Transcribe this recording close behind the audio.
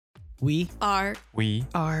We are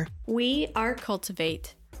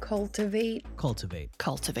cultivate. Cultivate. cultivate.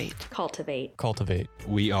 Cultivate. Cultivate. Cultivate.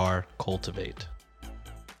 We are cultivate.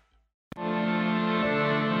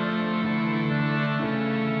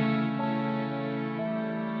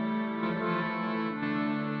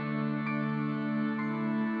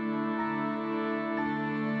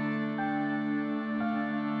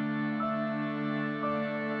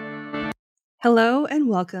 Hello and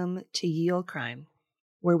welcome to Ye Olde Crime,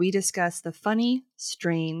 where we discuss the funny,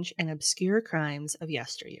 strange, and obscure crimes of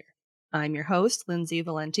yesteryear. I'm your host, Lindsay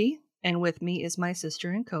Valenti, and with me is my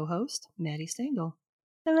sister and co-host, Maddie Stengel.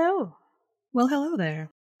 Hello. Well, hello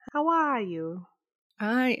there. How are you?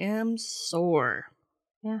 I am sore.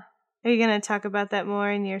 Yeah. Are you going to talk about that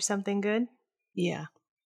more in your something good? Yeah.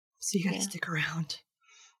 So you gotta stick around.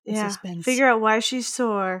 The Yeah. suspense. Figure out why she's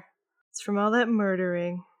sore. It's from all that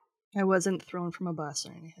murdering. I wasn't thrown from a bus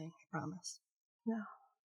or anything, I promise. No.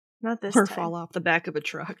 Not this Or time. fall off the back of a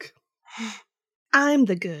truck. I'm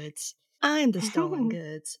the goods. I'm the stolen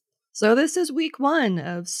goods. So this is week 1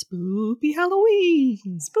 of Spoopy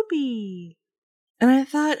Halloween. Spoopy. And I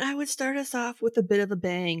thought I would start us off with a bit of a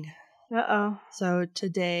bang. Uh-oh. So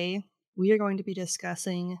today we are going to be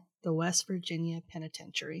discussing the West Virginia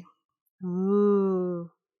Penitentiary.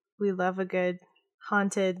 Ooh. We love a good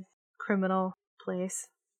haunted criminal place.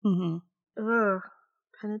 Mm-hmm. Ugh.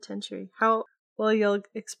 Penitentiary. Well, you'll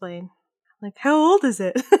explain. Like, how old is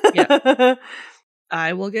it? Yeah.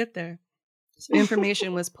 I will get there. So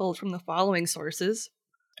information was pulled from the following sources.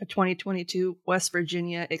 A 2022 West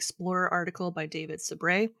Virginia Explorer article by David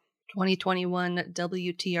Sabray, 2021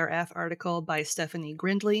 WTRF article by Stephanie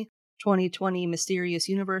Grindley, 2020 Mysterious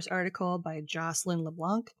Universe article by Jocelyn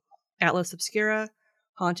LeBlanc, Atlas Obscura,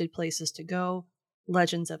 Haunted Places to Go,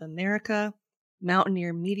 Legends of America,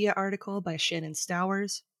 Mountaineer Media article by Shannon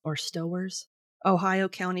Stowers, Ohio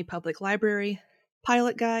County Public Library,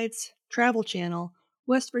 Pilot Guides, Travel Channel,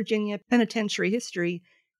 West Virginia Penitentiary History,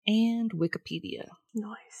 and Wikipedia.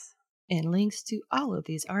 Nice. And links to all of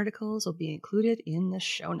these articles will be included in the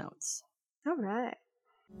show notes. All right.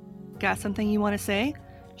 Got something you want to say?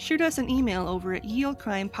 Shoot us an email over at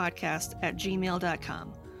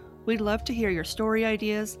yeoldecrimepodcast@gmail.com. We'd love to hear your story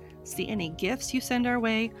ideas, see any gifts you send our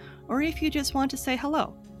way, or if you just want to say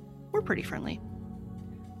hello. We're pretty friendly.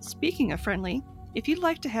 Speaking of friendly, if you'd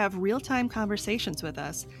like to have real-time conversations with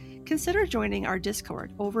us, consider joining our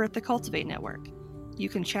Discord over at the Cultivate Network. You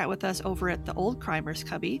can chat with us over at the Old Crimers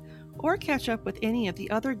Cubby, or catch up with any of the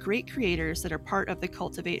other great creators that are part of the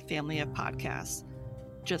Cultivate family of podcasts.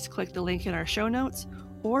 Just click the link in our show notes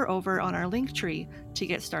or over on our link tree to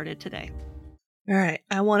get started today. All right,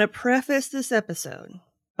 I want to preface this episode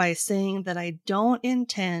by saying that I don't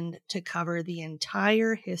intend to cover the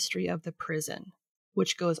entire history of the prison,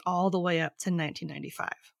 which goes all the way up to 1995.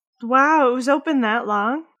 Wow, it was open that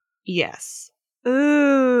long? Yes.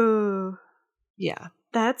 Ooh. Yeah.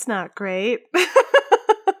 That's not great.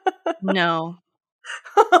 No.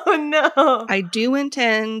 Oh, no. I do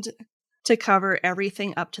intend to cover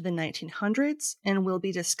everything up to the 1900s, and we'll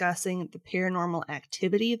be discussing the paranormal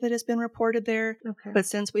activity that has been reported there. Okay. But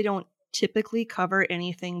since we don't typically cover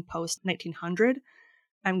anything post-1900,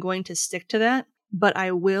 I'm going to stick to that. But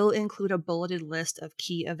I will include a bulleted list of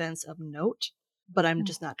key events of note, but I'm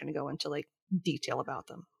just not going to go into detail about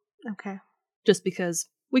them. Okay. Just because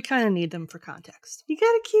we kind of need them for context. You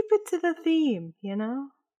gotta keep it to the theme, you know?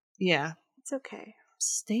 Yeah. It's okay.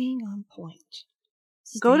 Staying on point.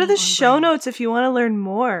 Go to the Staying on show brand. notes if you want to learn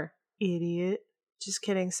more, idiot. Just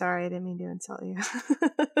kidding. Sorry, I didn't mean to insult you.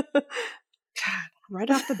 God, right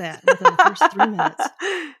off the bat, within the first 3 minutes.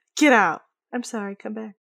 Get out. I'm sorry. Come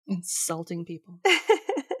back. Insulting people.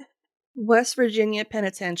 West Virginia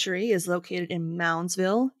Penitentiary is located in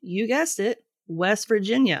Moundsville, you guessed it, West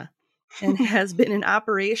Virginia, and has been in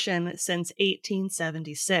operation since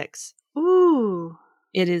 1876. Ooh.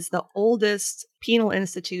 It is the oldest penal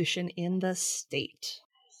institution in the state.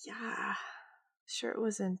 Yeah. Sure, it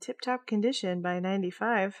was in tip-top condition by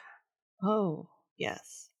 95. Oh,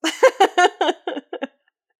 yes.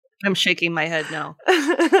 I'm shaking my head no.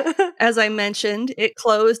 As I mentioned, it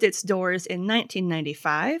closed its doors in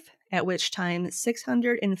 1995, at which time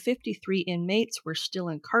 653 inmates were still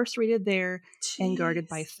incarcerated there and guarded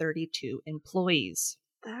by 32 employees.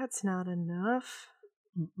 That's not enough.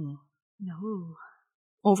 Mm-mm. No.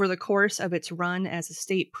 Over the course of its run as a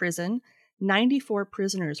state prison, 94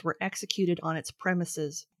 prisoners were executed on its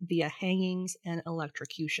premises via hangings and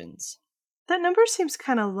electrocutions. That number seems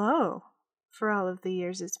kind of low for all of the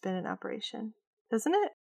years it's been in operation, doesn't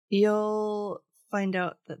it? You'll find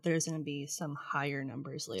out that there's going to be some higher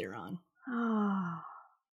numbers later on. Oh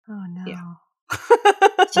no. Yeah.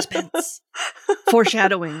 Suspense.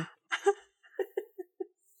 Foreshadowing.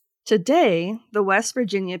 Today, the West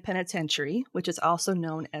Virginia Penitentiary, which is also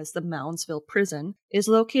known as the Moundsville Prison, is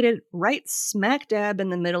located right smack dab in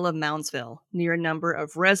the middle of Moundsville, near a number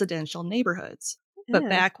of residential neighborhoods. But Yeah.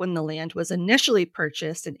 back when the land was initially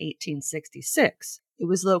purchased in 1866, it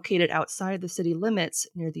was located outside the city limits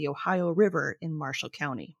near the Ohio River in Marshall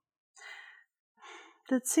County.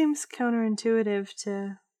 That seems counterintuitive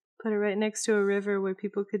to put it right next to a river where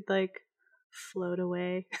people could, like, float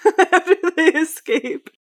away after they escape.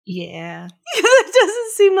 Yeah. That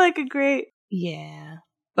doesn't seem like a great... Yeah.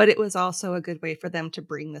 But it was also a good way for them to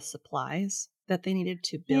bring the supplies that they needed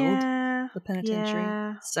to build the penitentiary.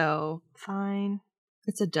 Yeah. So Fine.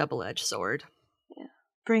 it's a double-edged sword. Yeah.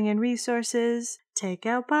 Bring in resources, take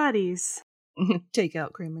out bodies. Take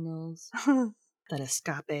out criminals The that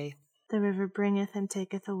escape. river bringeth and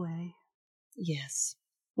taketh away. Yes.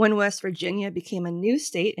 When West Virginia became a new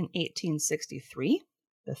state in 1863,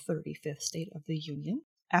 the 35th state of the Union,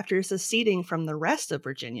 after seceding from the rest of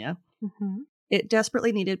Virginia, it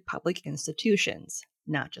desperately needed public institutions,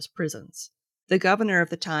 not just prisons. The governor of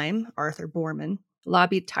the time, Arthur Borman,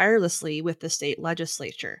 lobbied tirelessly with the state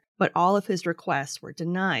legislature, but all of his requests were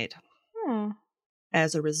denied.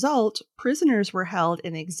 As a result, prisoners were held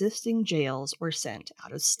in existing jails or sent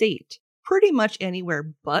out of state, pretty much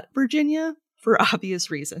anywhere but Virginia, for obvious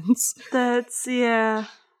reasons. That's, yeah,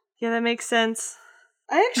 that makes sense.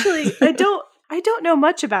 I don't know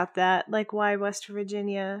much about that, like why West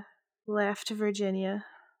Virginia left Virginia.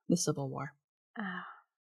 The Civil War.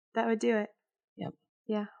 That would do it. Yep.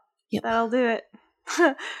 Yeah. Yep. That'll do it.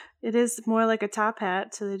 It is more like a top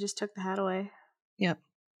hat, so they just took the hat away. Yep.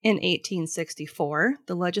 In 1864,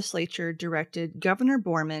 the legislature directed Governor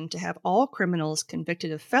Borman to have all criminals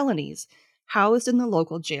convicted of felonies housed in the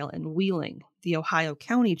local jail in Wheeling, the Ohio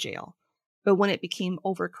County Jail. But when it became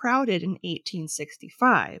overcrowded in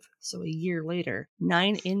 1865, so a year later,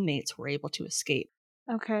 9 inmates were able to escape.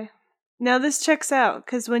 Okay. Now this checks out,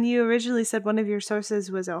 because when you originally said one of your sources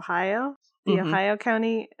was Ohio, the Ohio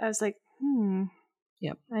County, I was like,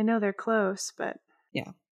 Yep. I know they're close, but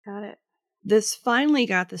yeah. Got it. This finally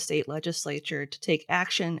got the state legislature to take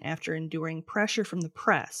action after enduring pressure from the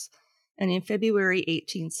press, and in February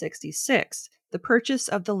 1866, the purchase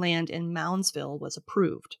of the land in Moundsville was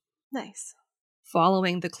approved. Nice.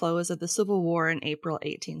 Following the close of the Civil War in April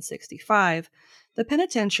 1865, the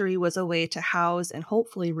penitentiary was a way to house and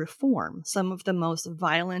hopefully reform some of the most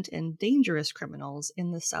violent and dangerous criminals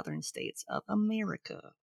in the southern states of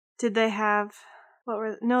America. Did they have...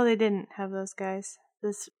 No, they didn't have those guys.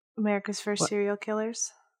 This America's First Serial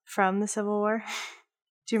Killers from the Civil War.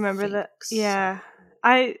 Do you remember that? Yeah.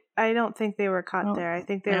 I don't think they were caught there. I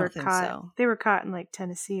think they were caught. So. They were caught in like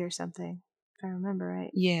Tennessee or something, if I remember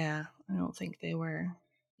right. Yeah, I don't think they were.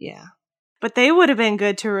 Yeah. But they would have been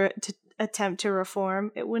good to attempt to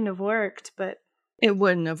reform. It wouldn't have worked, but it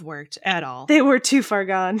wouldn't have worked at all. They were too far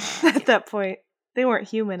gone at that point. They weren't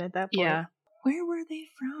human at that point. Yeah. Where were they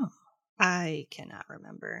from? I cannot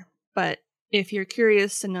remember. But if you're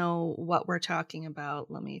curious to know what we're talking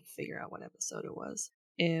about, let me figure out what episode it was.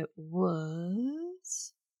 It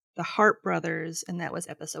was the Hart Brothers, and that was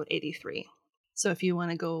episode 83. So if you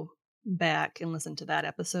want to go back and listen to that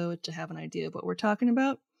episode to have an idea of what we're talking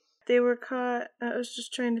about. They were caught. I was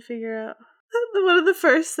just trying to figure out. One of the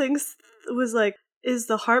first things was like, is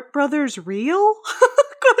the Hart Brothers real?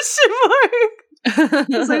 Question mark.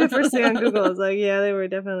 It was like the first thing on Google. I was like, yeah, they were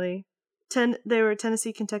definitely... They were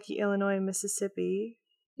Tennessee, Kentucky, Illinois, and Mississippi.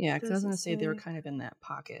 Yeah, because I was going to say they were kind of in that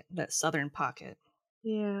pocket, that southern pocket.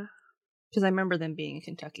 Yeah. Because I remember them being in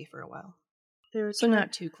Kentucky for a while. They were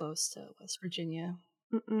not too close to West Virginia.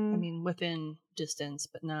 Mm-mm. I mean, within distance,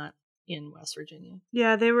 but not in West Virginia.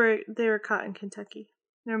 Yeah, they were caught in Kentucky.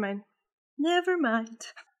 Never mind.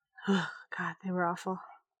 Oh, God, they were awful.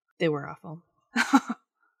 They were awful.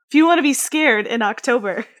 If you want to be scared in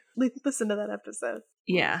October, listen to that episode.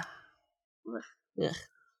 Yeah. Ugh.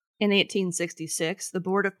 In 1866, the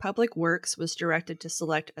Board of Public Works was directed to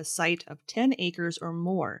select a site of 10 acres or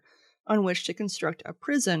more on which to construct a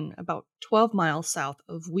prison about 12 miles south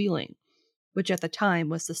of Wheeling, which at the time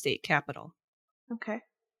was the state capital. Okay.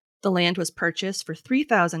 The land was purchased for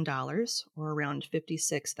 $3,000, or around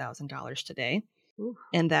 $56,000 today. Ooh.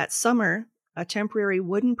 And that summer, a temporary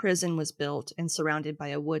wooden prison was built and surrounded by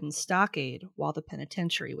a wooden stockade while the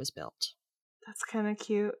penitentiary was built. That's kind of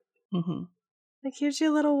cute. Mm-hmm. Like, here's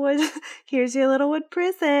your little wood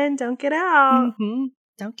prison. Don't get out. Mm-hmm.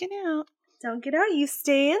 Don't get out. Don't get out. You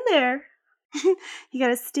stay in there. You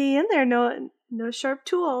gotta stay in there. No sharp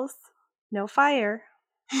tools. No fire.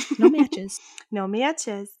 No matches. No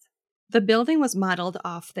matches. The building was modeled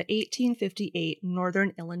off the 1858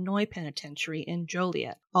 Northern Illinois Penitentiary in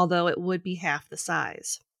Joliet, although it would be half the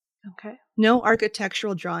size. Okay. No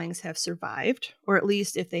architectural drawings have survived, or at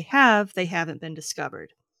least if they have, they haven't been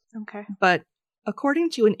discovered. Okay. But according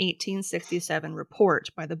to an 1867 report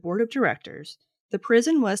by the Board of Directors, the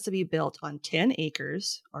prison was to be built on 10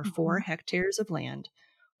 acres, or 4 hectares of land,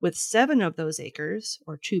 with 7 of those acres,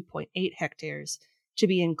 or 2.8 hectares, to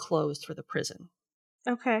be enclosed for the prison.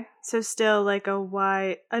 Okay. So still like a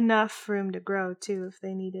wide enough room to grow too if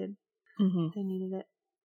they needed they needed it.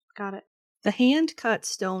 Got it. The hand-cut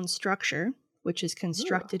stone structure, which is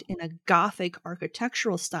constructed in a Gothic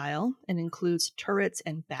architectural style and includes turrets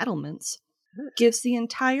and battlements, gives the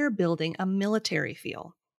entire building a military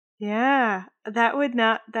feel. Yeah, that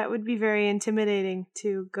would be very intimidating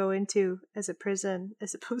to go into as a prison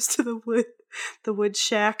as opposed to the wood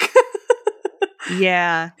shack.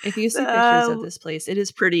 Yeah, if you see pictures of this place, it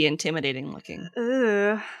is pretty intimidating looking.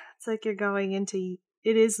 It's like you're going into,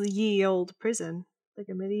 it is ye old prison, like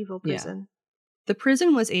a medieval prison. Yeah. The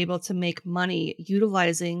prison was able to make money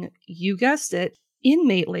utilizing, you guessed it,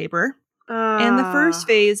 inmate labor. And the first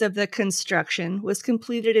phase of the construction was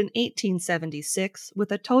completed in 1876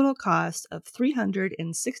 with a total cost of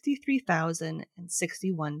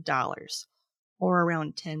 $363,061, or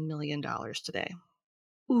around $10 million today.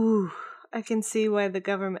 Ooh, I can see why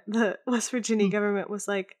the West Virginia government was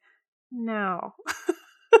like, no.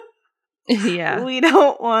 Yeah. We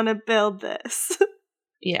don't want to build this.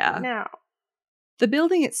 Yeah. No. The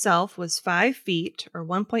building itself was 5 feet or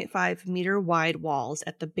 1.5 meter wide walls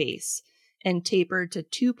at the base and tapered to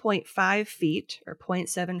 2.5 feet or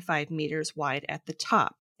 0.75 meters wide at the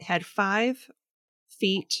top. It had 5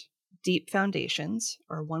 feet deep foundations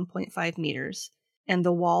or 1.5 meters, and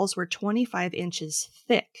the walls were 25 inches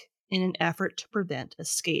thick in an effort to prevent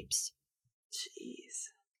escapes. Jeez.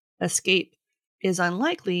 Escape is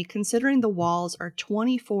unlikely considering the walls are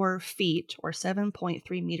 24 feet or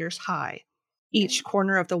 7.3 meters high. Each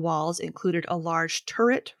corner of the walls included a large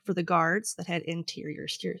turret for the guards that had interior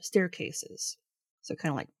staircases. So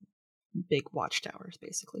kind of like big watchtowers,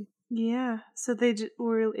 basically. Yeah, so they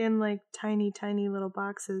were in like tiny, tiny little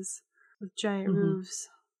boxes with giant roofs.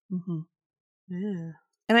 Yeah.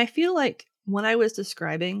 And I feel like what I was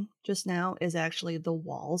describing just now is actually the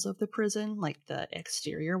walls of the prison, like the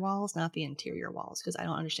exterior walls, not the interior walls, because I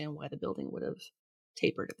don't understand why the building would have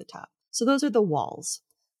tapered at the top. So those are the walls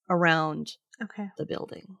around the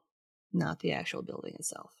building, not the actual building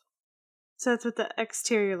itself. So that's what the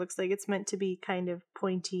exterior looks like. It's meant to be kind of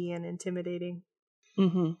pointy and intimidating.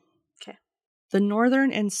 Okay. The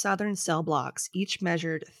northern and southern cell blocks each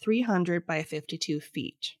measured 300 by 52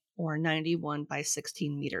 feet, or 91 by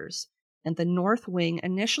 16 meters, and the north wing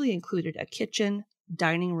initially included a kitchen,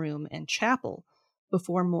 dining room, and chapel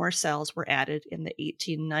before more cells were added in the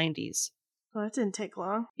 1890s. Well, that didn't take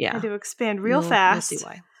long. Yeah. Had to expand real fast. You'll see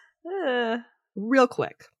why. Real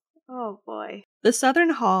quick. Oh, boy. The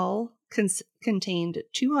southern hall contained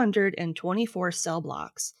 224 cell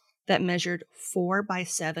blocks that measured 4 by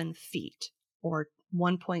 7 feet, or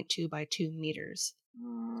 1.2 by 2 meters.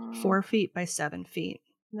 4 feet by 7 feet.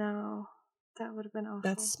 No, that would have been awful.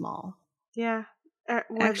 That's small. Yeah.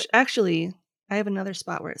 Actually, I have another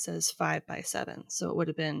spot where it says 5 by 7, so it would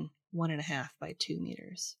have been 1.5 by 2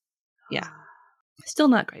 meters. Yeah. Still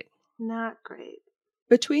not great. Not great.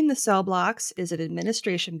 Between the cell blocks is an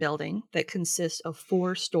administration building that consists of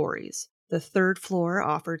 4 stories. The 3rd floor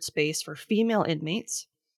offered space for female inmates,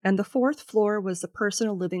 and the 4th floor was the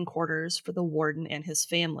personal living quarters for the warden and his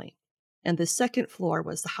family. And the 2nd floor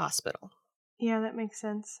was the hospital. Yeah, that makes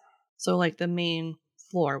sense. So, like, the main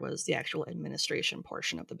floor was the actual administration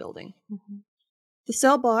portion of the building. The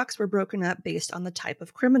cell blocks were broken up based on the type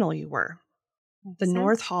of criminal you were. The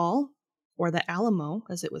North Hall, or the Alamo,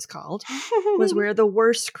 as it was called, was where the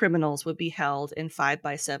worst criminals would be held in 5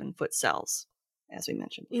 by 7 foot cells, as we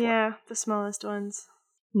mentioned before. Yeah, the smallest ones.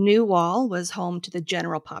 New Wall was home to the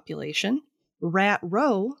general population. Rat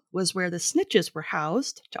Row was where the snitches were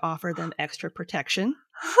housed to offer them extra protection.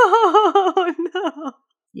 Oh, no.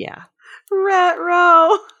 Yeah. Rat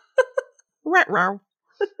Row. Rat Row.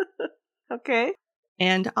 Okay.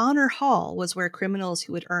 And Honor Hall was where criminals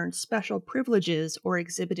who had earned special privileges or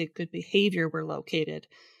exhibited good behavior were located,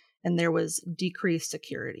 and there was decreased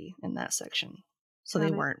security in that section. So they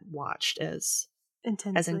weren't watched as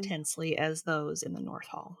intensely as those in the North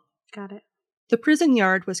Hall. Got it. The prison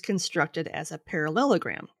yard was constructed as a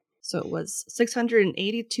parallelogram, so it was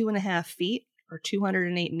 682.5 feet, or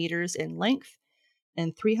 208 meters in length,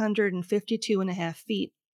 and 352.5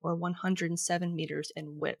 feet, or 107 meters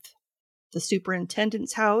in width. The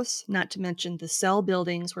superintendent's house, not to mention the cell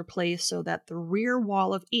buildings, were placed so that the rear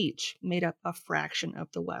wall of each made up a fraction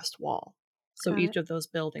of the west wall. So each of those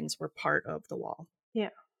buildings were part of the wall.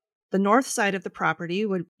 Yeah. The north side of the property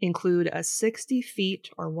would include a 60 feet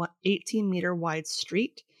or 18-meter wide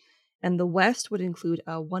street, and the west would include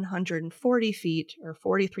a 140 feet or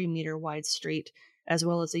 43-meter wide street, as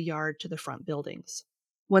well as a yard to the front buildings.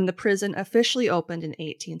 When the prison officially opened in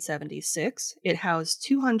 1876, it housed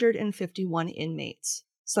 251 inmates,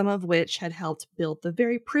 some of which had helped build the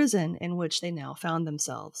very prison in which they now found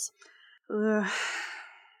themselves. Ugh.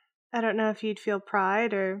 I don't know if you'd feel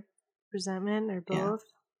pride or resentment or both.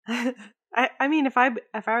 Yeah. I mean, if I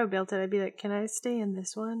were built it, I'd be like, can I stay in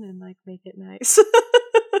this one and like make it nice?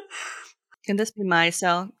 Can this be my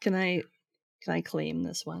cell? Can I claim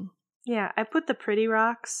this one? Yeah, I put the pretty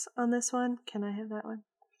rocks on this one. Can I have that one?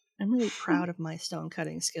 I'm really proud of my stone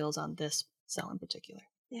cutting skills on this cell in particular.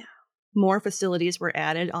 Yeah. More facilities were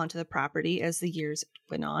added onto the property as the years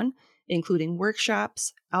went on, including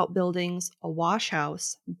workshops, outbuildings, a wash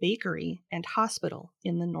house, bakery, and hospital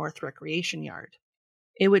in the North Recreation Yard.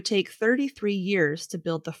 It would take 33 years to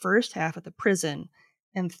build the first half of the prison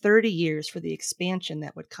and 30 years for the expansion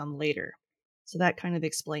that would come later. So that kind of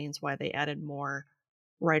explains why they added more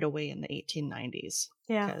right away in the 1890s.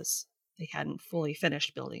 Yeah. Because they hadn't fully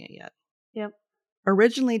finished building it yet. Yep.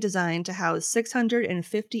 Originally designed to house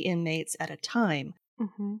 650 inmates at a time,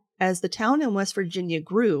 as the town in West Virginia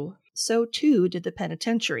grew, so too did the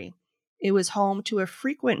penitentiary. It was home to a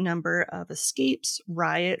frequent number of escapes,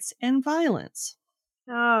 riots, and violence.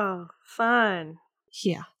 Oh, fun.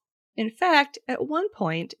 Yeah. In fact, at one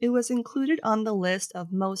point, it was included on the list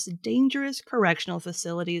of most dangerous correctional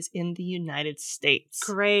facilities in the United States.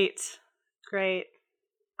 Great.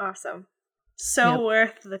 Awesome. So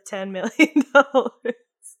worth the $10 million.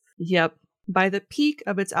 Yep. By the peak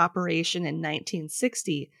of its operation in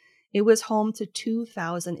 1960, it was home to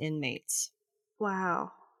 2,000 inmates.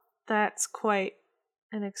 Wow. That's quite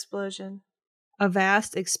an explosion. A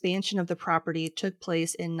vast expansion of the property took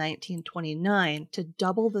place in 1929 to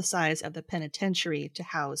double the size of the penitentiary to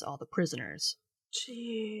house all the prisoners.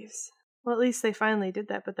 Jeez. Well, at least they finally did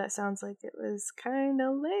that, but that sounds like it was kind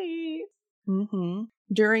of late.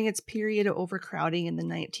 During its period of overcrowding in the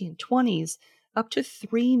 1920s, up to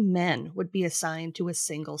 3 men would be assigned to a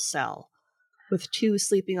single cell, with 2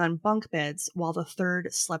 sleeping on bunk beds while the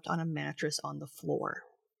third slept on a mattress on the floor.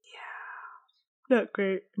 Yeah. Not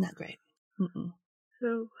great.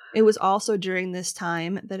 So. It was also during this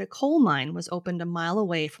time that a coal mine was opened a mile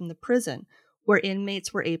away from the prison, where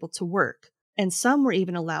inmates were able to work, and some were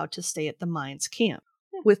even allowed to stay at the mine's camp.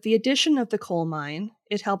 With the addition of the coal mine,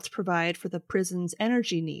 it helped provide for the prison's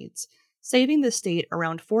energy needs, saving the state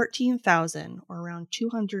around $14,000 or around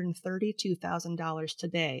 $232,000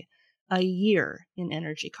 today a year in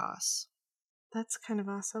energy costs. That's kind of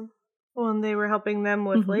awesome. Well, and they were helping them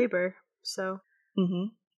with labor, so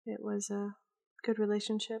it was a good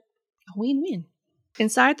relationship. A win-win.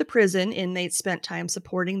 Inside the prison, inmates spent time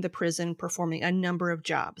supporting the prison performing a number of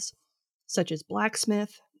jobs, such as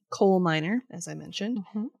blacksmith, coal miner, as I mentioned,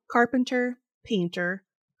 carpenter, painter,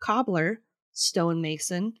 cobbler,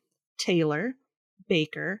 stonemason, tailor,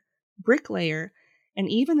 baker, bricklayer, and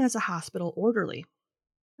even as a hospital orderly.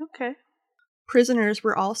 Okay. Prisoners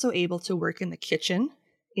were also able to work in the kitchen,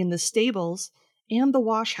 in the stables, and the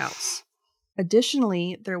wash house.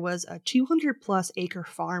 Additionally, there was a 200-plus acre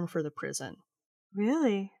farm for the prison.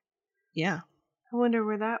 Really? Yeah. I wonder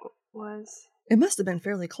where that was. It must have been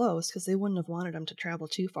fairly close, because they wouldn't have wanted them to travel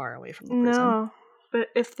too far away from the prison. No, but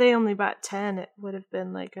if they only bought 10, it would have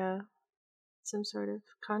been like some sort of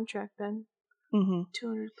contract then.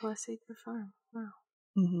 200-plus acre farm.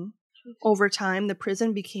 Wow. Over time, the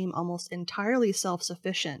prison became almost entirely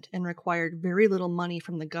self-sufficient and required very little money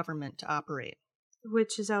from the government to operate.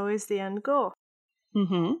 Which is always the end goal.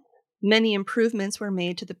 Many improvements were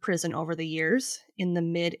made to the prison over the years. In the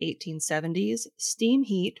mid-1870s, steam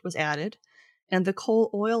heat was added, and the coal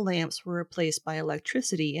oil lamps were replaced by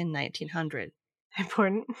electricity in 1900.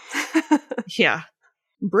 Important. Yeah.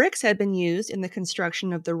 Bricks had been used in the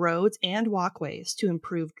construction of the roads and walkways to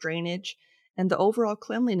improve drainage and the overall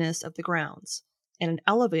cleanliness of the grounds, and an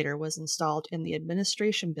elevator was installed in the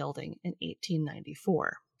administration building in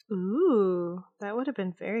 1894. Ooh, that would have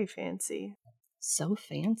been very fancy. So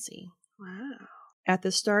fancy. Wow. At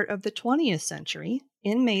the start of the 20th century,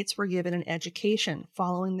 inmates were given an education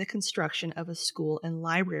following the construction of a school and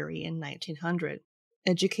library in 1900.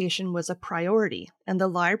 Education was a priority, and the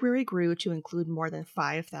library grew to include more than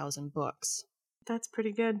 5,000 books. That's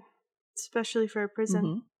pretty good, especially for a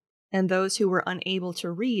prison. and those who were unable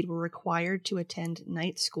to read were required to attend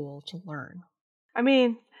night school to learn. I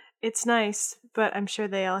mean, it's nice, but I'm sure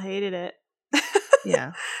they all hated it.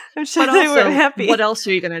 Yeah. I'm sure But they also, weren't happy. what else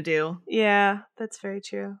are you going to do? Yeah, that's very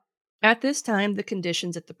true. At this time, the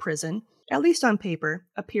conditions at the prison, at least on paper,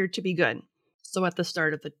 appeared to be good. So at the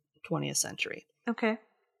start of the 20th century. Okay.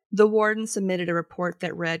 The warden submitted a report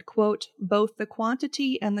that read, quote, both the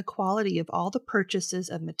quantity and the quality of all the purchases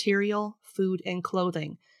of material, food, and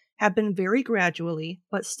clothing have been very gradually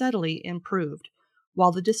but steadily improved,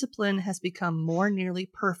 while the discipline has become more nearly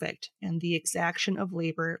perfect and the exaction of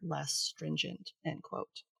labor less stringent, end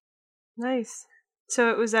quote. Nice. So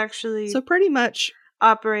it was actually So pretty much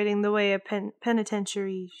operating the way a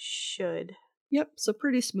penitentiary should. Yep, so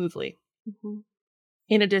pretty smoothly. Mm-hmm.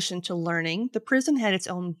 In addition to learning, the prison had its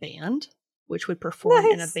own band, which would perform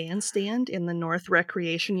in a Nice. bandstand in the North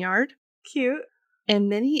Recreation Yard. Cute. And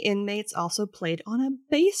many inmates also played on a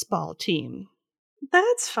baseball team.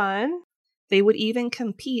 That's fun. They would even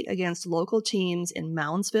compete against local teams in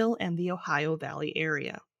Moundsville and the Ohio Valley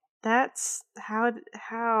area. That's how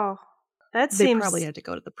that They seems probably had to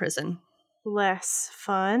go to the prison. less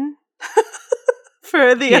fun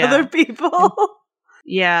for the Yeah. other people.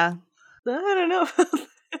 Yeah. I don't know.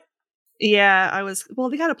 Yeah,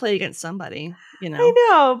 they got to play against somebody, you know. I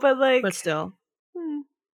know, but But still,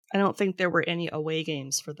 I don't think there were any away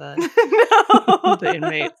games for the, no. the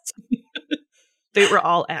inmates. They were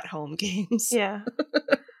all at-home games. Yeah.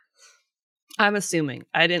 I'm assuming.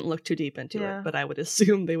 I didn't look too deep into it, but I would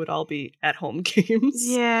assume they would all be at-home games.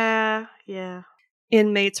 Yeah.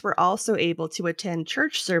 Inmates were also able to attend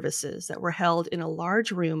church services that were held in a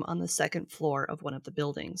large room on the second floor of one of the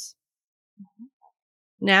buildings. Mm-hmm.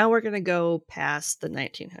 Now we're going to go past the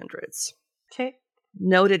 1900s. Okay.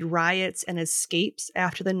 Noted riots and escapes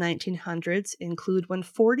after the 1900s include when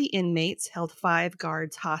 40 inmates held 5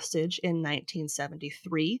 guards hostage in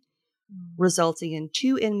 1973, resulting in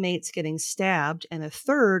 2 inmates getting stabbed and a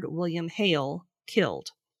third, William Hale,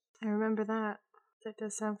 killed. I remember that. That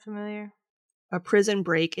does sound familiar. A prison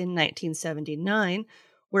break in 1979,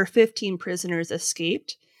 where 15 prisoners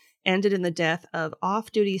escaped, ended in the death of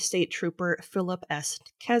off-duty state trooper Philip S.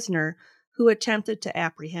 Kesner, who attempted to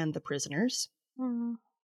apprehend the prisoners. Mm-hmm.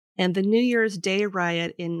 And the New Year's Day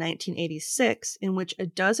riot in 1986, in which a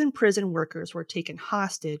dozen prison workers were taken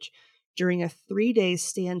hostage during a 3-day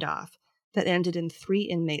standoff that ended in 3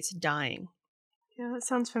 inmates dying. Yeah, that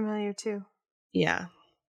sounds familiar too. Yeah.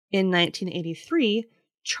 In 1983,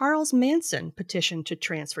 Charles Manson petitioned to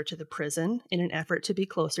transfer to the prison in an effort to be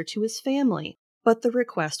closer to his family, but the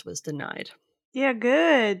request was denied. Yeah,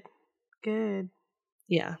 good. Good.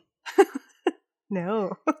 Yeah.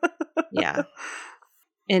 No. Yeah.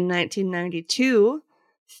 In 1992,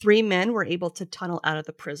 3 men were able to tunnel out of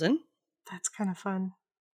the prison. That's kind of fun.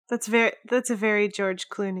 That's a very George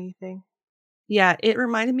Clooney thing. Yeah, it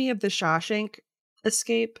reminded me of the Shawshank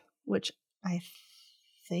escape, which I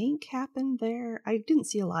think happened there. I didn't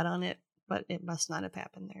see a lot on it, but it must not have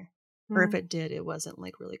happened there. Or if it did, it wasn't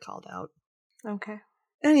really called out. Okay.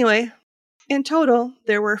 Anyway, in total,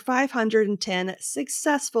 there were 510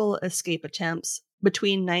 successful escape attempts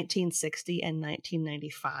between 1960 and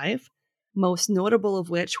 1995, most notable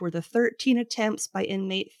of which were the 13 attempts by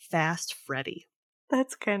inmate Fast Freddy.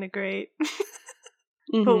 That's kind of great.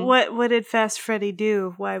 Mm-hmm. But what did Fast Freddy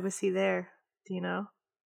do? Why was he there? Do you know?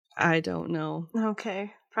 I don't know.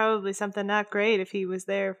 Okay. Probably something not great if he was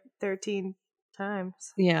there 13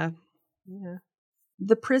 times. Yeah.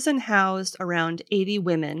 The prison housed around 80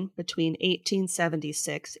 women between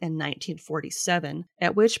 1876 and 1947,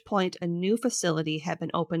 at which point a new facility had been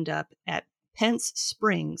opened up at Pence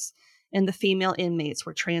Springs, and the female inmates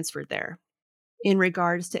were transferred there. In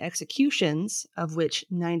regards to executions, of which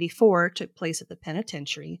 94 took place at the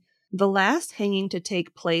penitentiary, the last hanging to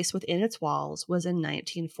take place within its walls was in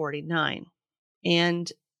 1949,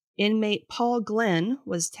 and inmate Paul Glenn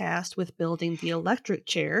was tasked with building the electric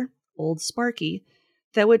chair, Old Sparky,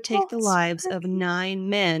 that would take the lives of 9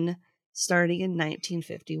 men starting in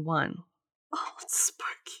 1951. Old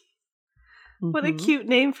Sparky. Mm-hmm. What a cute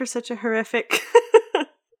name for such a horrific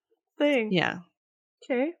thing. Yeah.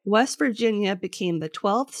 Okay. West Virginia became the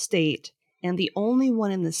 12th state and the only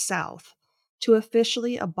one in the South to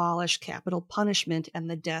officially abolish capital punishment and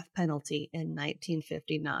the death penalty in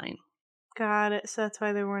 1959. Got it. So that's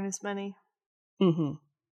why there weren't as many. Mm-hmm.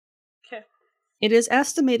 Okay. It is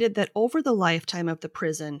estimated that over the lifetime of the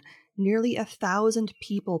prison, nearly 1,000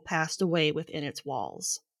 people passed away within its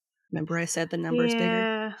walls. Remember I said the number's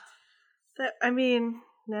bigger? Yeah.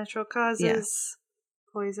 Natural causes,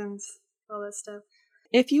 poisons, all that stuff.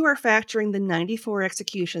 If you are factoring the 94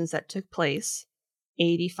 executions that took place,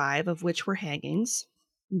 85 of which were hangings.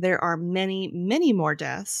 There are many, many more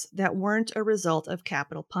deaths that weren't a result of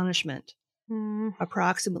capital punishment.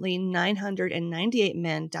 Approximately 998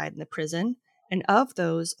 men died in the prison, and of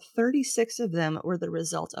those, 36 of them were the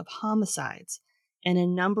result of homicides, and a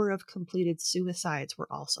number of completed suicides were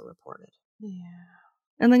also reported. Yeah.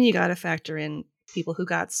 And then you got to factor in people who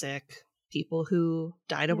got sick, people who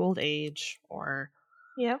died of old age, or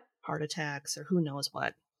heart attacks, or who knows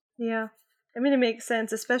what. Yeah. I mean, it makes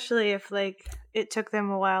sense, especially if, like, it took them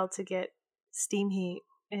a while to get steam heat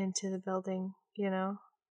into the building, you know?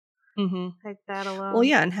 Mm-hmm. Like that alone. Well,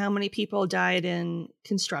 yeah, and how many people died in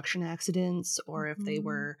construction accidents, or if they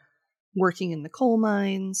were working in the coal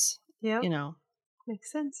mines, you know.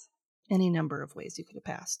 Makes sense. Any number of ways you could have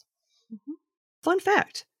passed. Fun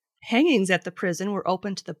fact, hangings at the prison were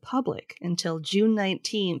open to the public until June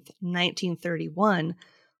 19th, 1931,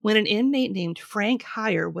 when an inmate named Frank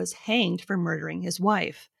Heyer was hanged for murdering his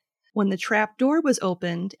wife. When the trap door was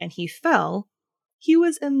opened and he fell, he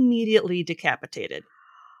was immediately decapitated.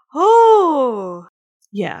 Oh!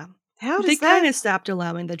 Yeah. How They does kind that... of stopped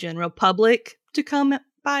allowing the general public to come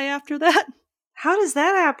by after that. How does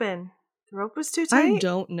that happen? The rope was too tight? I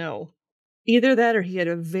don't know. Either that or he had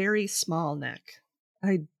a very small neck.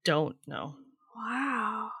 I don't know.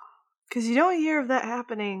 Wow. Because you don't hear of that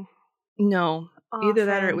happening. No. Often. Either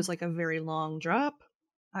that or it was like a very long drop.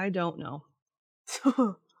 I don't know.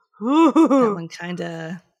 That one kind of...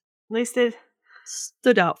 At least it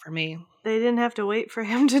stood out for me. They didn't have to wait for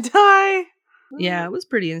him to die. Yeah, it was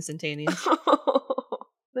pretty instantaneous.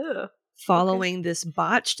 Following this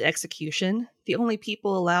botched execution, the only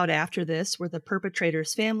people allowed after this were the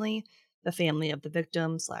perpetrator's family, the family of the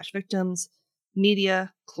victim/victims,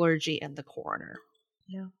 media, clergy, and the coroner.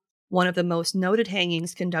 Yeah. One of the most noted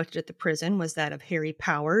hangings conducted at the prison was that of Harry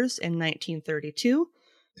Powers in 1932,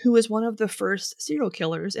 who was one of the first serial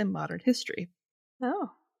killers in modern history.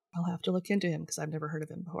 Oh. I'll have to look into him because I've never heard of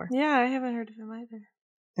him before. Yeah, I haven't heard of him either.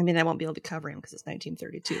 I mean, I won't be able to cover him because it's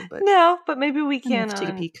 1932, but... No, but maybe we can take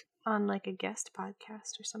a peek. On like a guest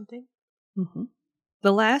podcast or something. Mm-hmm.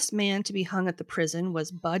 The last man to be hung at the prison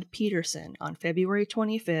was Bud Peterson on February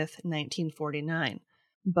 25th, 1949.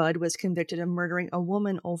 Bud was convicted of murdering a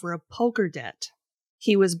woman over a poker debt.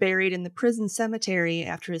 He was buried in the prison cemetery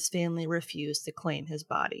after his family refused to claim his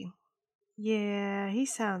body. Yeah, he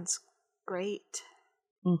sounds great.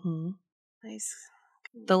 Mm-hmm. Nice.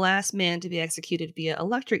 The last man to be executed via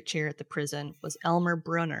electric chair at the prison was Elmer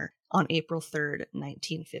Brunner on April 3rd,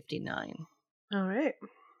 1959. All right.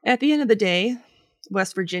 At the end of the day,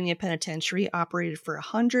 West Virginia Penitentiary operated for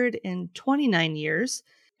 129 years,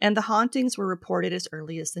 and the hauntings were reported as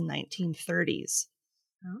early as the 1930s.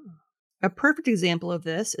 Oh. A perfect example of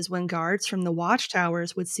this is when guards from the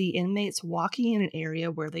watchtowers would see inmates walking in an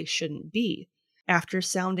area where they shouldn't be. After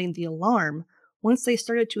sounding the alarm, once they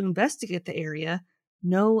started to investigate the area,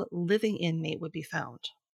 no living inmate would be found.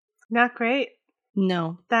 Not great.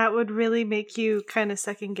 No. That would really make you kind of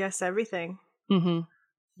second guess everything. Mm-hmm.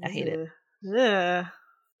 I hate it. Ugh.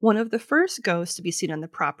 One of the first ghosts to be seen on the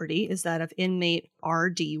property is that of inmate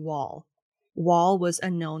R.D. Wall. Wall was a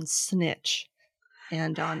known snitch,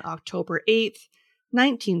 and on October 8th,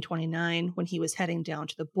 1929, when he was heading down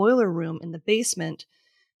to the boiler room in the basement,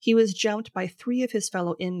 he was jumped by 3 of his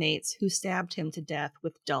fellow inmates who stabbed him to death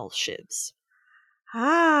with dull shivs.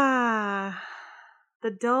 Ah, the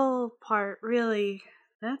dull part, really.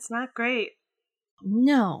 That's not great.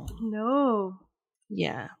 No.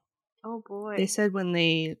 Yeah. Oh boy. They said when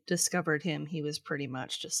they discovered him, he was pretty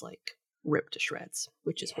much just like ripped to shreds,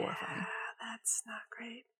 which is horrifying. That's not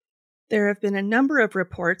great. There have been a number of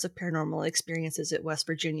reports of paranormal experiences at West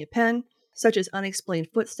Virginia Penn, such as unexplained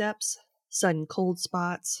footsteps, sudden cold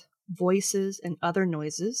spots, voices, and other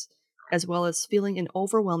noises, as well as feeling an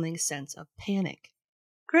overwhelming sense of panic.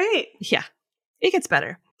 Great. Yeah, it gets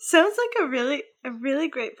better. Sounds like a really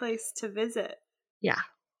great place to visit. Yeah.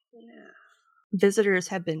 Visitors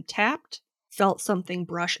have been tapped, felt something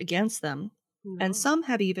brush against them, and some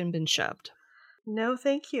have even been shoved. No,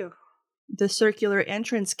 thank you. The circular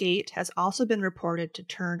entrance gate has also been reported to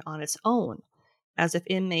turn on its own, as if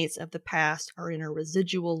inmates of the past are in a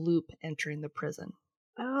residual loop entering the prison.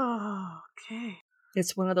 Oh, okay.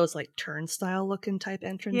 It's one of those like turnstile looking type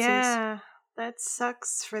entrances. Yeah, that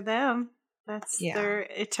sucks for them. That's their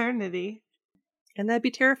eternity. And that'd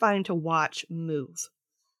be terrifying to watch move.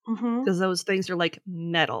 Because those things are like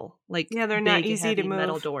metal. Like, they're not easy to move.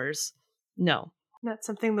 Metal doors. No. Not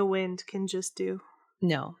something the wind can just do.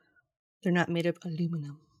 No. They're not made of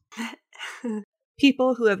aluminum.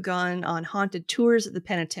 People who have gone on haunted tours at the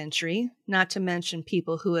penitentiary, not to mention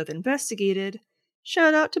people who have investigated,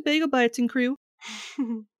 shout out to Bagel Bites and crew,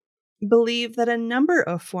 believe that a number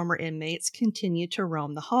of former inmates continue to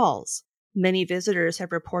roam the halls. Many visitors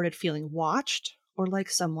have reported feeling watched or like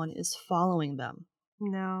someone is following them.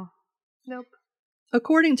 No. Nope.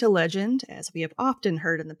 According to legend, as we have often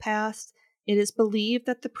heard in the past, it is believed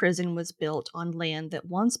that the prison was built on land that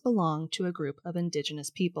once belonged to a group of indigenous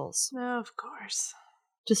peoples. Of course.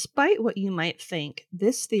 Despite what you might think,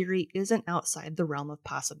 this theory isn't outside the realm of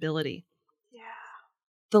possibility. Yeah.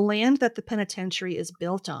 The land that the penitentiary is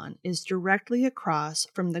built on is directly across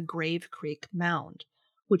from the Grave Creek Mound,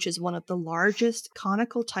 which is one of the largest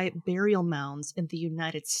conical-type burial mounds in the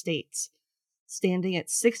United States, standing at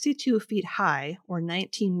 62 feet high, or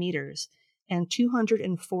 19 meters, and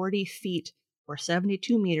 240 feet, or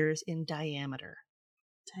 72 meters in diameter.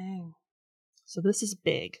 Dang. So this is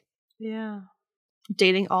big. Yeah.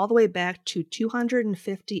 Dating all the way back to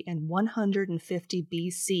 250 and 150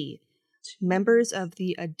 BC, members of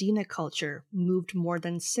the Adena culture moved more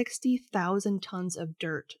than 60,000 tons of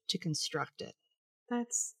dirt to construct it.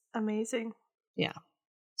 That's amazing. Yeah.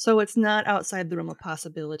 So it's not outside the realm of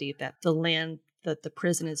possibility that the land that the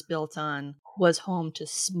prison is built on was home to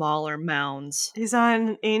smaller mounds. He's on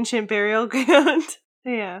an ancient burial ground.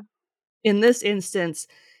 Yeah. In this instance,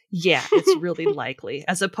 yeah, it's really likely,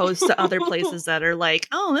 as opposed to other places that are like,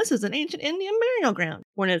 oh, this is an ancient Indian burial ground,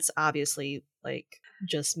 when it's obviously like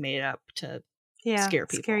just made up to scare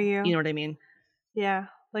people. Scare you. You know what I mean? Yeah.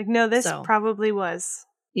 Like, no, this probably was.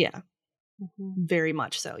 Yeah. Very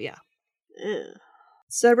much so, yeah. Ugh.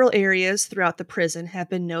 Several areas throughout the prison have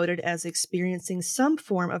been noted as experiencing some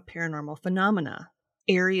form of paranormal phenomena.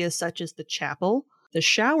 Areas such as the chapel, the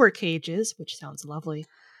shower cages, which sounds lovely.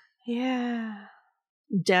 Yeah.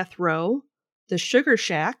 Death Row, the Sugar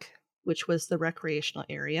Shack, which was the recreational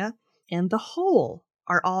area, and the Hole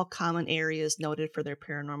are all common areas noted for their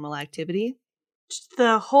paranormal activity.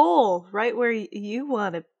 The Hole, right where you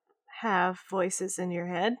want to have voices in your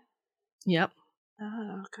head. Yep.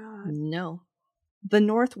 Oh, God. No. The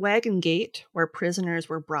North Wagon Gate, where prisoners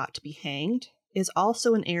were brought to be hanged, is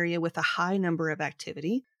also an area with a high number of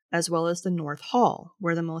activity, as well as the North Hall,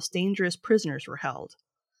 where the most dangerous prisoners were held.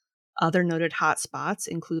 Other noted hotspots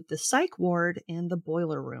include the psych ward and the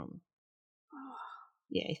boiler room. Oh,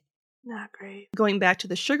 Yay. Not great. Going back to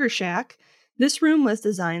the Sugar Shack, this room was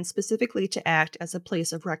designed specifically to act as a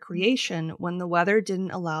place of recreation when the weather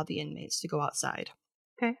didn't allow the inmates to go outside.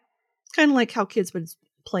 Okay. Kind of like how kids would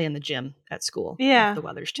play in the gym at school if the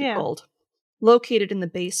weather's too cold. Located in the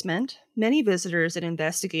basement, many visitors and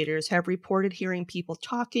investigators have reported hearing people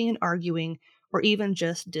talking and arguing, or even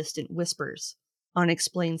just distant whispers.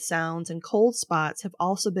 Unexplained sounds and cold spots have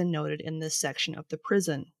also been noted in this section of the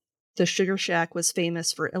prison. The Sugar Shack was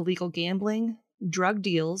famous for illegal gambling, drug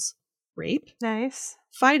deals, rape, nice,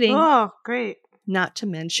 fighting, oh, great, not to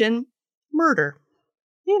mention murder.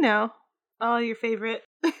 You know, all your favorite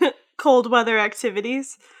cold weather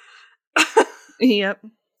activities. Yep,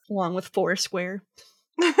 along with Foursquare.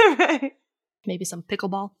 Right. Maybe some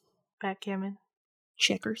pickleball. Backgammon.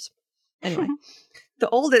 Checkers. Anyway, the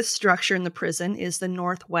oldest structure in the prison is the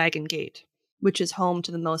North Wagon Gate, which is home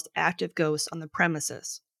to the most active ghosts on the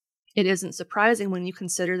premises. It isn't surprising when you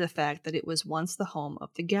consider the fact that it was once the home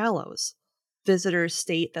of the gallows. Visitors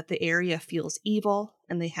state that the area feels evil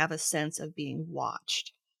and they have a sense of being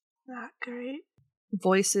watched. Not great.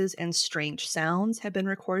 Voices and strange sounds have been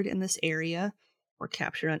recorded in this area, or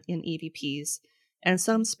captured in EVPs, and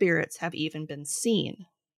some spirits have even been seen.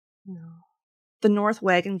 No. The North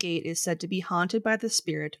Wagon Gate is said to be haunted by the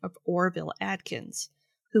spirit of Orville Atkins,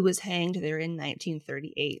 who was hanged there in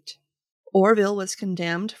 1938. Orville was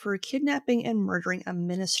condemned for kidnapping and murdering a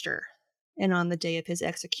minister, and on the day of his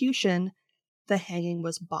execution, the hanging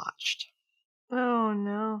was botched. Oh,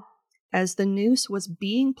 no. As the noose was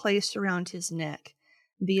being placed around his neck,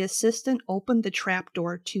 the assistant opened the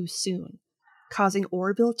trapdoor too soon, causing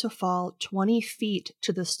Orville to fall 20 feet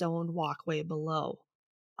to the stone walkway below.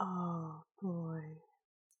 Oh, boy.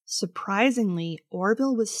 Surprisingly,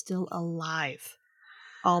 Orville was still alive,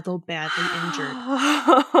 although badly injured.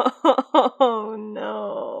 Oh,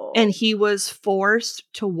 no. And he was forced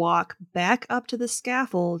to walk back up to the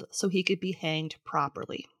scaffold so he could be hanged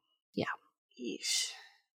properly. Yeah. Yeesh.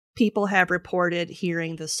 People have reported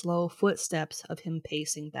hearing the slow footsteps of him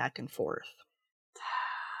pacing back and forth.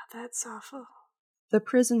 That's awful. The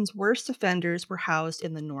prison's worst offenders were housed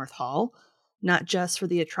in the North Hall, not just for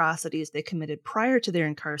the atrocities they committed prior to their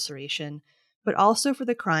incarceration, but also for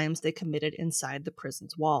the crimes they committed inside the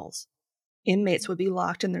prison's walls. Inmates would be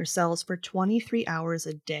locked in their cells for 23 hours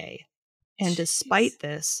a day. And despite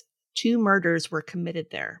this, 2 murders were committed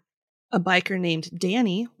there. A biker named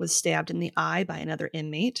Danny was stabbed in the eye by another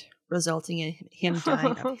inmate, resulting in him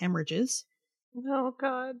dying of hemorrhages. Oh,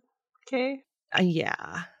 God. Okay.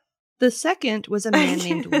 Yeah. The second was a man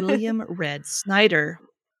named William Red Snyder.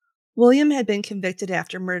 William had been convicted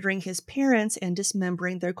after murdering his parents and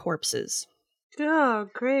dismembering their corpses. Oh,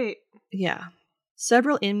 great. Yeah.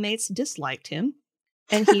 Several inmates disliked him,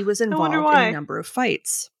 and he was I wonder involved in a why. number of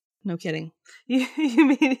fights. No kidding. You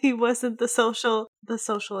mean he wasn't the social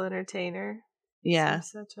entertainer? Yeah.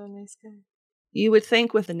 Seems such a nice guy. You would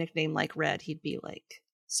think with a nickname like Red, he'd be, like,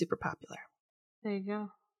 super popular. There you go.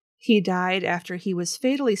 He died after he was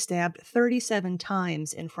fatally stabbed 37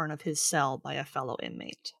 times in front of his cell by a fellow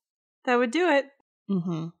inmate. That would do it.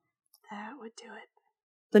 Mm-hmm. That would do it.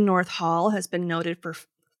 The North Hall has been noted for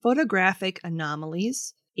photographic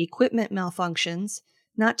anomalies, equipment malfunctions,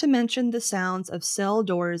 not to mention the sounds of cell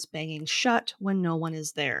doors banging shut when no one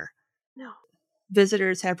is there. No.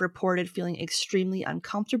 Visitors have reported feeling extremely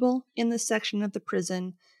uncomfortable in this section of the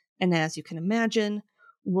prison, and as you can imagine,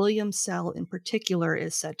 William's cell in particular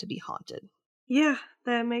is said to be haunted. Yeah,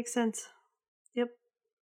 that makes sense. Yep.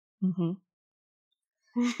 Mm-hmm.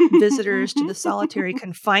 Visitors to the solitary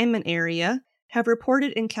confinement area have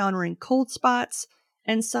reported encountering cold spots,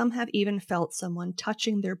 and some have even felt someone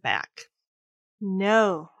touching their back.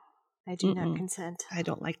 No, I do not consent. I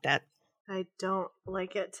don't like that. I don't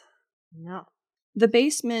like it. No. The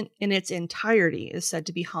basement in its entirety is said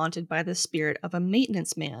to be haunted by the spirit of a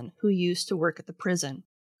maintenance man who used to work at the prison.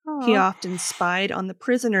 Aww. He often spied on the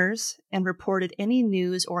prisoners and reported any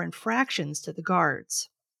news or infractions to the guards.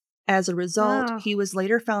 As a result, he was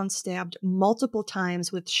later found stabbed multiple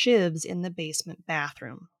times with shivs in the basement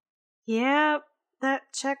bathroom. Yep, that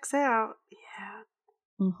checks out.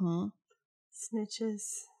 Yeah. Mm-hmm.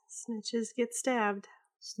 Snitches get stabbed.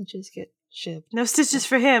 Snitches get shivved. No stitches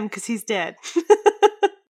for him, because he's dead.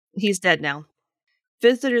 He's dead now.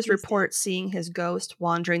 Visitors report seeing his ghost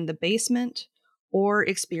wandering the basement or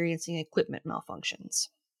experiencing equipment malfunctions.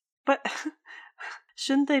 But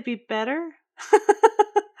shouldn't they be better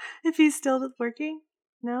if he's still working?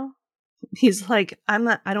 No? He's like, I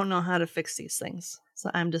don't know how to fix these things.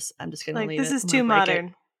 So I'm just gonna leave it. This is too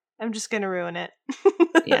modern. I'm just gonna ruin it.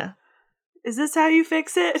 Yeah. Is this how you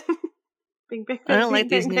fix it? Bing, bing, bing, I don't like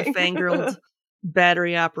bing, these bing, newfangled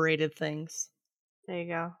battery operated things. There you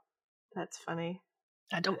go. That's funny.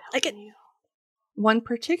 I don't like it. One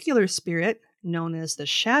particular spirit, known as the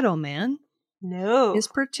Shadow Man, is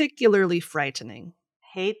particularly frightening.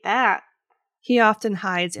 Hate that. He often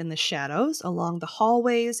hides in the shadows along the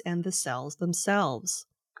hallways and the cells themselves.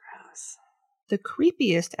 Gross. The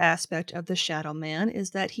creepiest aspect of the Shadow Man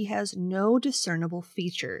is that he has no discernible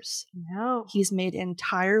features. No. He's made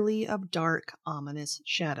entirely of dark, ominous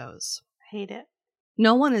shadows. Hate it.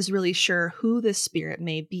 No one is really sure who this spirit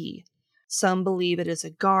may be. Some believe it is a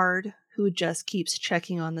guard who just keeps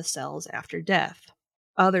checking on the cells after death.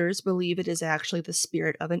 Others believe it is actually the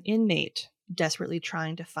spirit of an inmate, desperately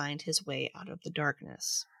trying to find his way out of the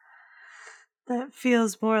darkness. That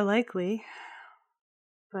feels more likely.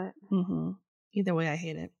 But either way, I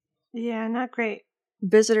hate it. Yeah, not great.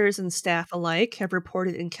 Visitors and staff alike have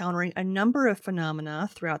reported encountering a number of phenomena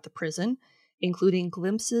throughout the prison, including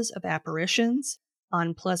glimpses of apparitions,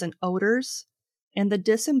 unpleasant odors, and the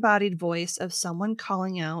disembodied voice of someone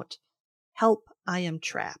calling out, "Help, I am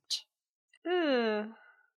trapped." Ugh.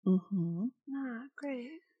 Not great.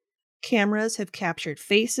 Cameras have captured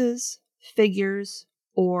faces, figures,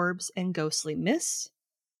 orbs, and ghostly mists.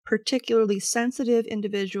 Particularly sensitive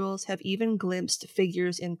individuals have even glimpsed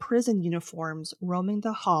figures in prison uniforms roaming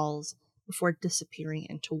the halls before disappearing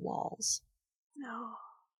into walls. No.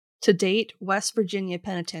 To date, West Virginia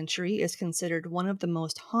Penitentiary is considered one of the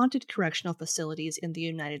most haunted correctional facilities in the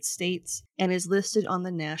United States and is listed on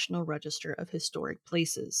the National Register of Historic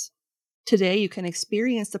Places. Today, you can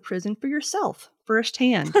experience the prison for yourself,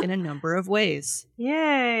 firsthand, in a number of ways.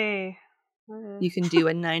 Yay! You can do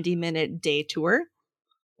a 90-minute day tour,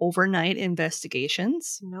 overnight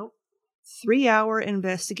investigations, 3-hour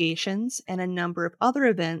investigations, and a number of other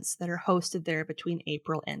events that are hosted there between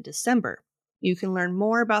April and December. You can learn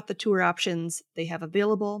more about the tour options they have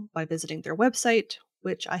available by visiting their website,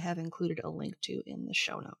 which I have included a link to in the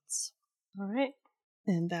show notes. All right.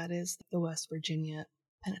 And that is the West Virginia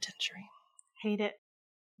Penitentiary. Hate it.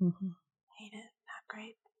 Hate it. Not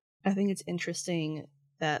great. I think it's interesting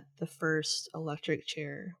that the first electric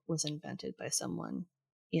chair was invented by someone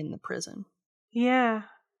in the prison. Yeah,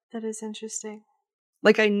 that is interesting.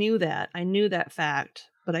 Like, I knew that fact,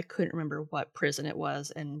 but I couldn't remember what prison it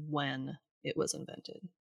was and when it was invented.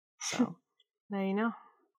 So now you know.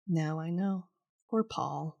 Now I know. Poor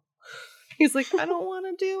Paul. He's like, I don't want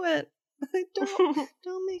to do it.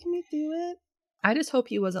 Don't make me do it. I just hope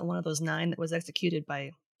he wasn't one of those 9 that was executed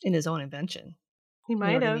in his own invention. He You know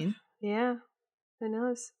might what I have. mean? Yeah. Who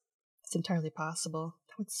knows? It's entirely possible.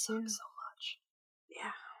 That would suck Yeah. so much.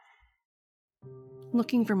 Yeah.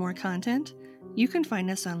 Looking for more content? You can find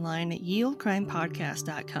us online at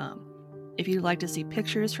yieldcrimepodcast.com. If you'd like to see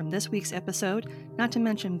pictures from this week's episode, not to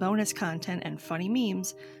mention bonus content and funny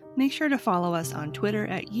memes, make sure to follow us on Twitter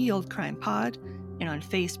at YieldCrimePod and on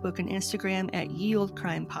Facebook and Instagram at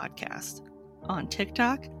YieldCrimePodcast. On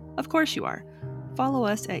TikTok? Of course you are. Follow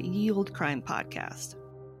us at YieldCrimePodcast.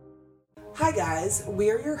 Hi guys, we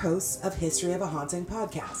are your hosts of History of a Haunting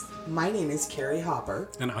podcast. My name is Carrie Hopper.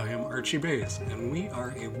 And I am Archie Bays, and we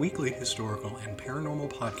are a weekly historical and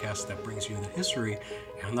paranormal podcast that brings you the history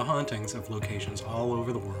and the hauntings of locations all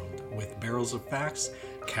over the world, with barrels of facts,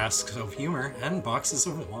 casks of humor, and boxes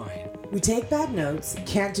of wine. We take bad notes,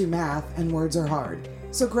 can't do math, and words are hard.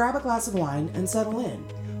 So grab a glass of wine and settle in.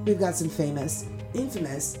 We've got some famous,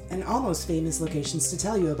 infamous, and almost famous locations to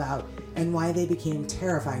tell you about, and why they became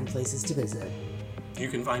terrifying places to visit. You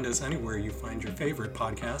can find us anywhere you find your favorite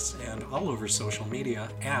podcasts and all over social media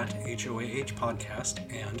at HOAH Podcast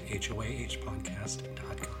and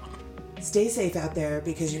HOAHpodcast.com. Stay safe out there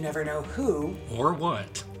because you never know who Or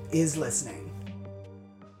what. is listening.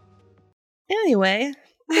 Anyway,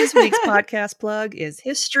 this week's podcast plug is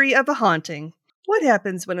History of a Haunting. What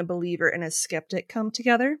happens when a believer and a skeptic come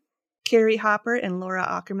together? Carrie Hopper and Laura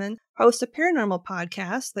Ackerman host a paranormal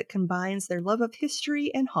podcast that combines their love of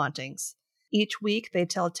history and hauntings. Each week, they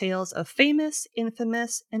tell tales of famous,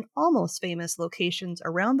 infamous, and almost famous locations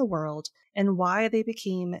around the world and why they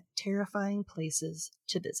became terrifying places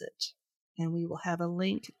to visit. And we will have a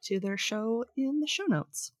link to their show in the show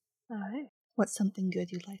notes. All right. What's something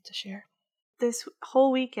good you'd like to share? This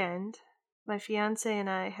whole weekend, my fiance and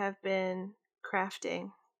I have been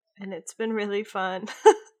crafting, and it's been really fun.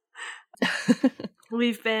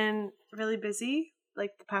 We've been really busy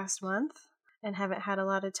like the past month and haven't had a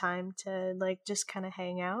lot of time to like just kind of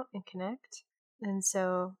hang out and connect. And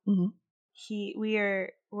so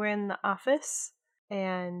we're in the office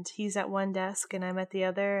and he's at one desk and I'm at the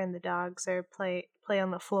other, and the dogs are play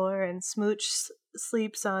on the floor, and Smooch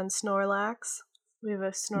sleeps on Snorlax. We have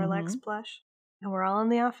a Snorlax plush, and we're all in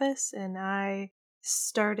the office, and I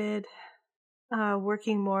started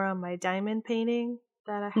working more on my diamond painting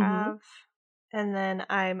that I have. And then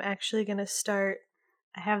I'm actually going to start,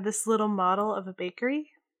 I have this little model of a bakery.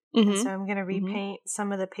 And so I'm going to repaint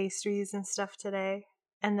some of the pastries and stuff today.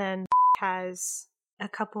 And then has a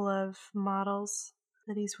couple of models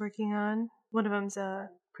that he's working on. One of them's a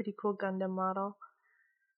pretty cool Gundam model.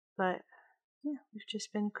 But yeah, we've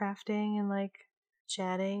just been crafting and like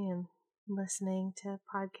chatting and listening to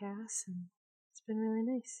podcasts. And it's been really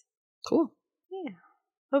nice. Cool. Yeah.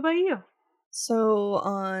 What about you? So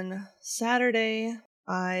on Saturday,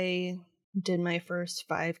 I did my first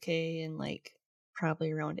 5K in like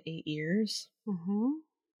probably around 8 years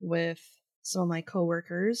with some of my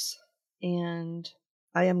coworkers, and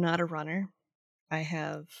I am not a runner. I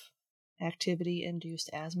have activity-induced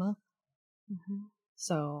asthma,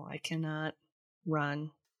 so I cannot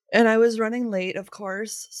run. And I was running late, of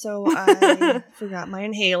course, so I forgot my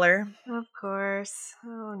inhaler. Of course.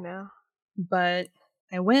 Oh no. But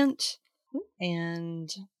I went, and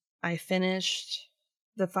I finished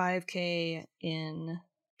the 5K in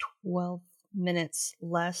 12 minutes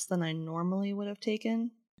less than I normally would have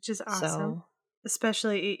taken. Which is awesome. So,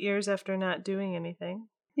 especially 8 years after not doing anything.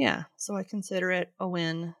 Yeah, so I consider it a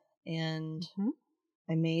win, and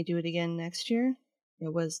I may do it again next year.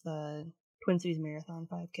 It was the Twin Cities Marathon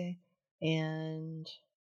 5K, and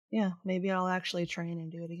yeah, maybe I'll actually train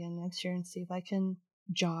and do it again next year and see if I can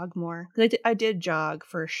jog more. I did jog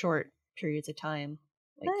for short periods of time,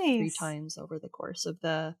 like 3 times over the course of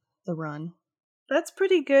the run. That's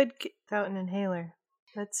pretty good without an inhaler.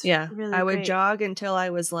 That's really I would great. jog until I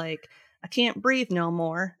was like, I can't breathe no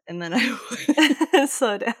more, and then I would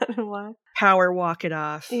slow down and walk. Power walk it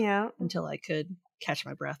off. Yeah. Until I could catch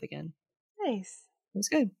my breath again. Nice. It was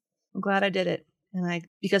good. I'm glad I did it. And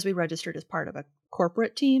because we registered as part of a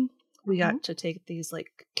corporate team, we got to take these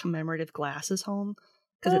like commemorative glasses home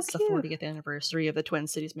because it's cute. the 40th anniversary of the Twin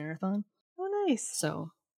Cities Marathon. Oh, nice.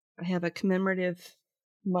 So I have a commemorative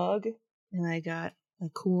mug, and I got a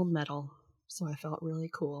cool medal. So I felt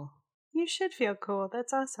really cool. You should feel cool.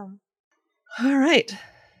 That's awesome. All right.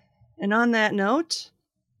 And on that note,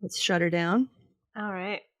 let's shut her down. All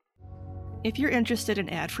right. If you're interested in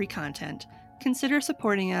ad-free content, consider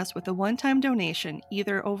supporting us with a one-time donation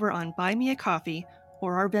either over on Buy Me a Coffee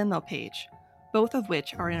or our Venmo page, both of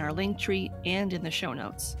which are in our link tree and in the show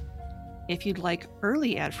notes. If you'd like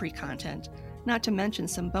early ad-free content, not to mention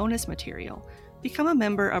some bonus material, Become a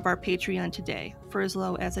member of our Patreon today for as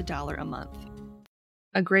low as $1 a month.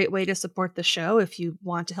 A great way to support the show if you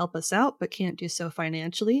want to help us out but can't do so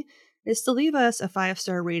financially is to leave us a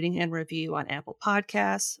 5-star rating and review on Apple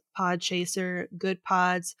Podcasts, Podchaser, Good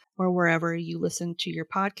Pods, or wherever you listen to your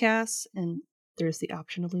podcasts, and there's the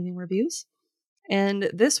option of leaving reviews. And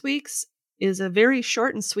this week's is a very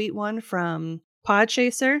short and sweet one from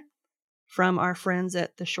Podchaser, from our friends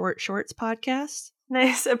at the Short Shorts podcast.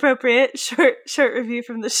 Nice, appropriate, short review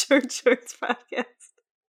from the Short Shorts podcast.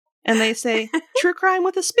 And they say, true crime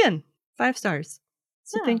with a spin, 5 stars.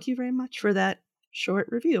 So Thank you very much for that short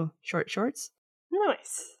review, Short Shorts.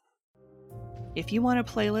 Nice. If you want a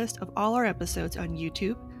playlist of all our episodes on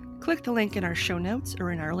YouTube, click the link in our show notes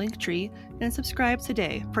or in our link tree and subscribe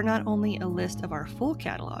today for not only a list of our full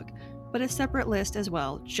catalog, but a separate list as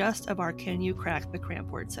well, just of our Can You Crack the Cramp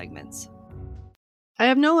Word segments. I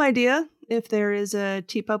have no idea if there is a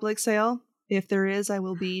TeePublic sale. If there is, I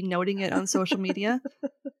will be noting it on social media,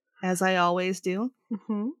 as I always do.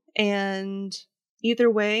 Mm-hmm. And either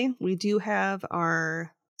way, we do have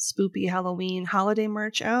our Spoopy Halloween holiday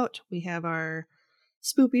merch out. We have our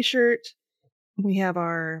Spoopy shirt. We have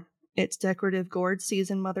our It's Decorative Gourd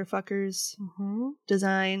Season Motherfuckers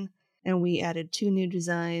design. And we added 2 new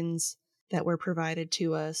designs that were provided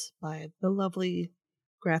to us by the lovely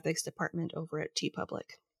graphics department over at TeePublic.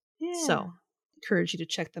 Yeah. So, encourage you to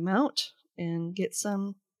check them out and get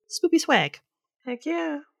some spoopy swag. Heck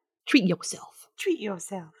yeah. Treat yourself. Treat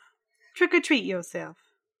yourself. Trick or treat yourself.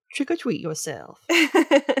 Trick or treat yourself.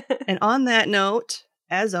 And on that note,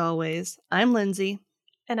 as always, I'm Lindsay.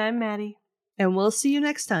 And I'm Maddie. And we'll see you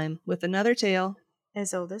next time with another tale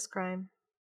as old as crime.